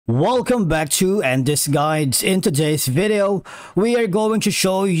Welcome back to Endless Guides. In today's video, we are going to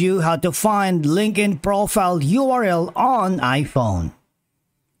show you how to find LinkedIn profile URL on iPhone.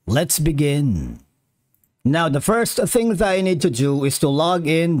 Let's begin. Now, the first thing that you need to do is to log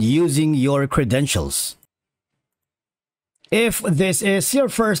in using your credentials. If this is your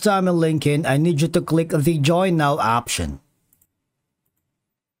first time in LinkedIn, I need you to click the Join Now option.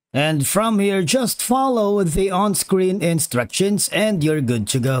 And from here, just follow the on-screen instructions and you're good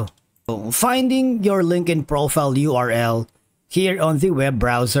to go. Finding your LinkedIn profile URL here on the web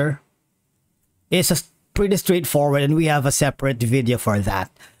browser is pretty straightforward, and we have a separate video for that.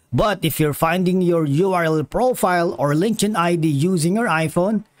 But if you're finding your URL profile or LinkedIn ID using your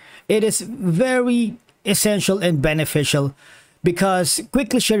iPhone, it is very essential and beneficial, because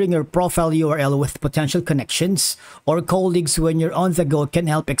quickly sharing your profile URL with potential connections or colleagues when you're on the go can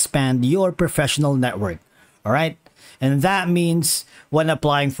help expand your professional network. All right. And that means when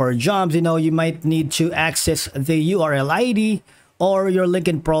applying for jobs, you might need to access the URL ID or your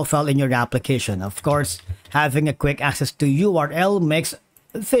LinkedIn profile in your application. Of course, having a quick access to URL makes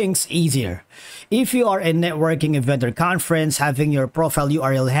things easier. If you are in networking event or conference, having your profile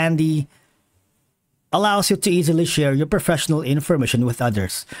URL handy allows you to easily share your professional information with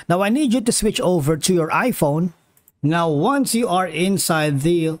others. Now, I need you to switch over to your iPhone. Now, once you are inside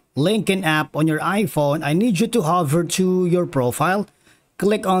the LinkedIn app on your iPhone, I need you to hover to your profile.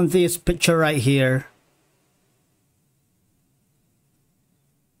 Click on this picture right here.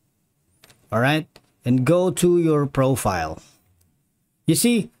 All right, and go to your profile. You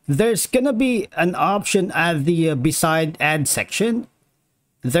see, there's gonna be an option at the beside add section.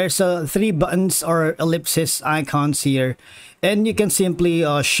 There's three buttons or ellipsis icons here, and you can simply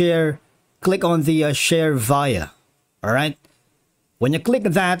click on the share via. All right, when you click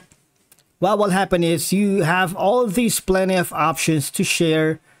that, what will happen is you have all these plenty of options to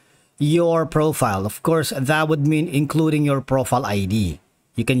share your profile. Of course, that would mean including your profile ID.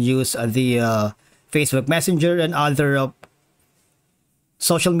 You can use the Facebook Messenger and other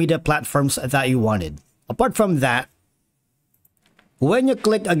social media platforms that you wanted. Apart from that, when you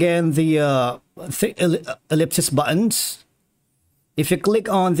click again the ellipsis buttons, if you click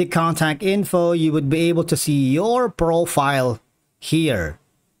on the contact info, you would be able to see your profile here,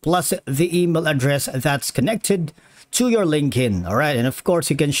 plus the email address that's connected to your LinkedIn. All right, and of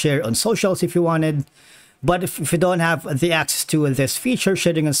course, you can share on socials if you wanted. But if you don't have the access to this feature,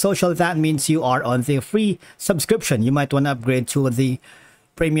 sharing on social, that means you are on the free subscription. You might want to upgrade to the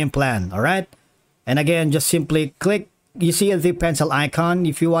premium plan. All right, and again, just simply click. You see the pencil icon.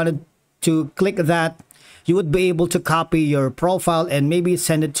 If you wanted to click that, you would be able to copy your profile and maybe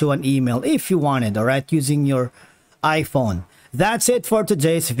send it to an email if you wanted, all right, using your iPhone. That's it for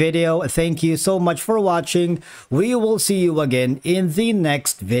today's video. Thank you so much for watching. We will see you again in the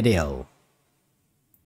next video.